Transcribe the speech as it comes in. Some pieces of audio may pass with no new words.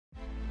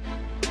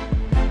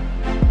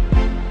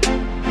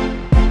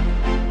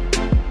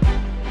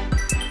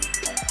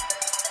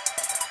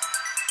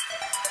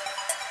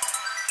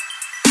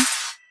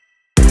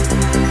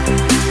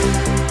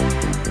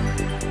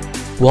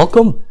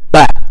Welcome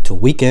back to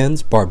Weak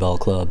Endz Barbell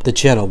Club, the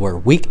channel where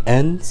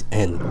weekends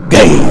and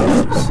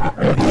games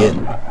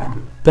begin.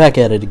 Back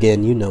at it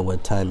again, you know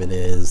what time it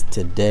is.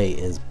 Today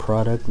is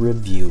product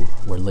review.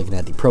 We're looking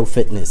at the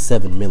ProFitness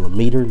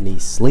 7mm knee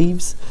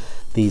sleeves.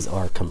 These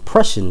are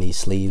compression knee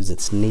sleeves.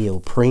 It's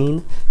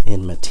neoprene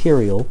in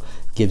material,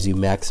 gives you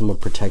maximum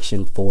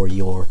protection for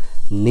your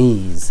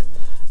knees.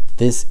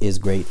 This is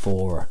great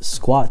for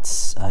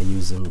squats. I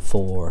use them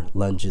for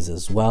lunges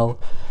as well.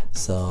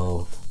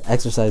 So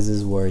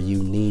exercises where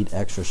you need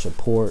extra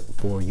support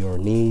for your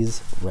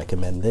knees,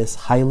 recommend this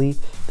highly.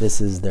 This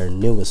is their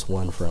newest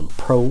one from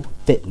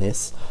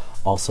ProFitness.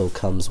 Also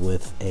comes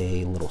with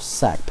a little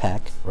sack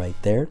pack right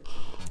there.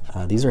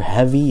 These are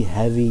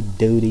heavy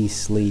duty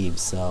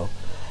sleeves. So,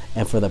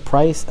 and for the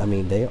price, I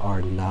mean, they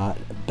are not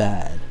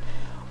bad.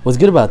 What's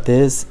good about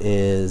this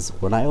is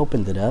when I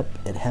opened it up,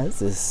 it has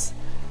this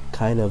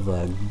kind of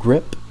a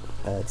grip.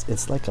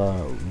 It's like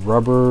a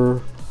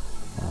rubber.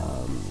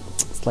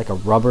 It's like a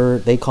rubber.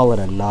 They call it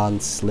a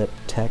non-slip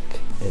tech.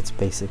 It's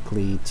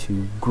basically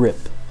to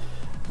grip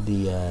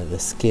the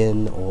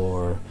skin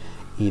or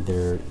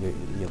either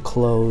your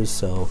clothes.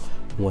 So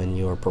when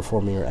you're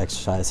performing your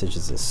exercise, such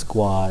as a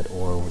squat,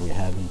 or when you're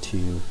having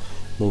to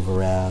move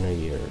around or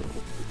your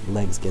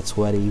legs get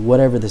sweaty,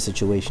 whatever the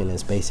situation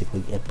is,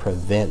 basically it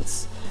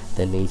prevents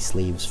the knee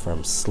sleeves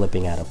from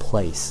slipping out of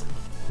place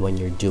when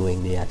you're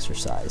doing the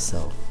exercise.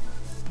 So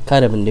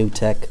kind of a new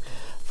tech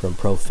from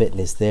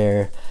ProFitness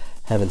there.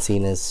 Haven't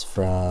seen this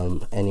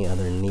from any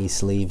other knee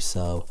sleeves.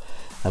 So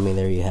I mean,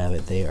 there you have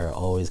it. They are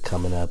always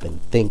coming up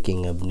and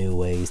thinking of new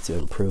ways to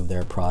improve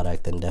their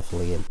product and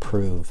definitely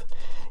improve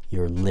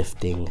your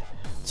lifting.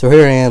 So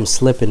here I am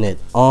slipping it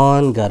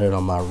on. Got it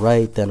on my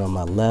right, then on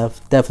my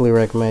left. Definitely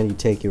recommend you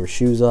take your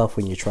shoes off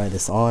when you try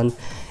this on.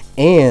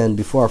 And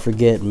before I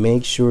forget,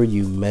 make sure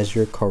you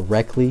measure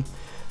correctly.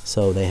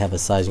 So they have a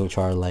sizing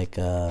chart, like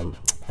I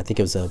think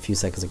it was a few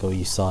seconds ago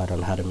you saw it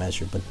on how to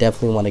measure, but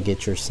definitely want to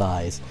get your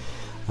size.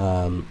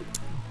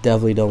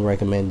 Definitely don't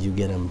recommend you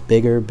get them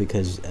bigger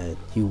because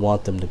you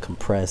want them to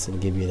compress and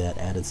give you that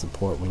added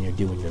support when you're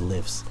doing your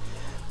lifts.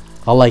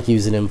 I like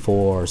using them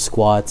for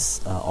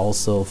squats,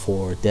 also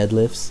for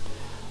deadlifts,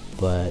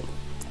 but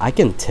I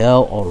can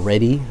tell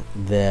already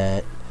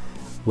that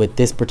with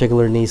this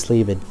particular knee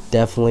sleeve, it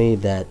definitely,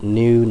 that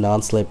new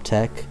non-slip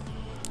tech,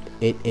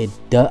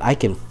 I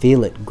can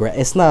feel it.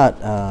 It's not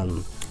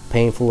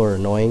painful or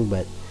annoying,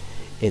 but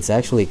it's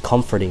actually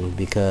comforting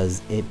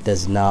because it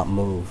does not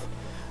move.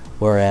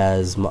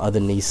 Whereas my other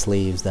knee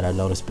sleeves that I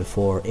noticed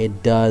before,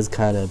 it does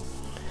kind of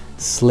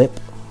slip,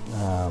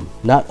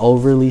 not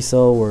overly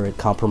so where it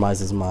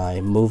compromises my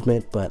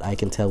movement, but I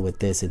can tell with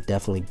this it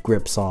definitely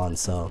grips on.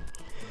 So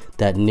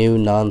that new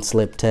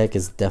non-slip tech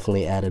is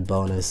definitely added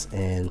bonus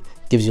and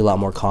gives you a lot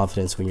more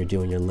confidence when you're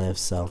doing your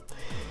lifts. So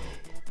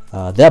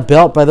that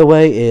belt, by the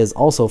way, is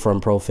also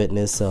from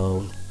ProFitness,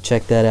 so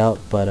check that out.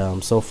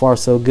 But so far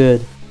so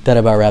good. That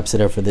about wraps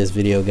it up for this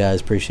video, guys.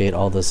 Appreciate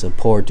all the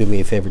support. Do me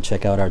a favor,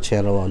 check out our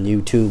channel on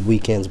YouTube,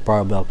 Weak Endz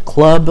Barbell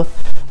Club.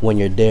 When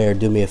you're there,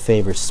 do me a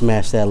favor,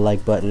 smash that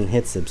like button,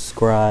 hit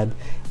subscribe,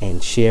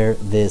 and share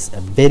this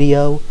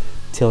video.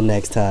 Till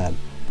next time,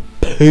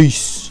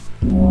 peace.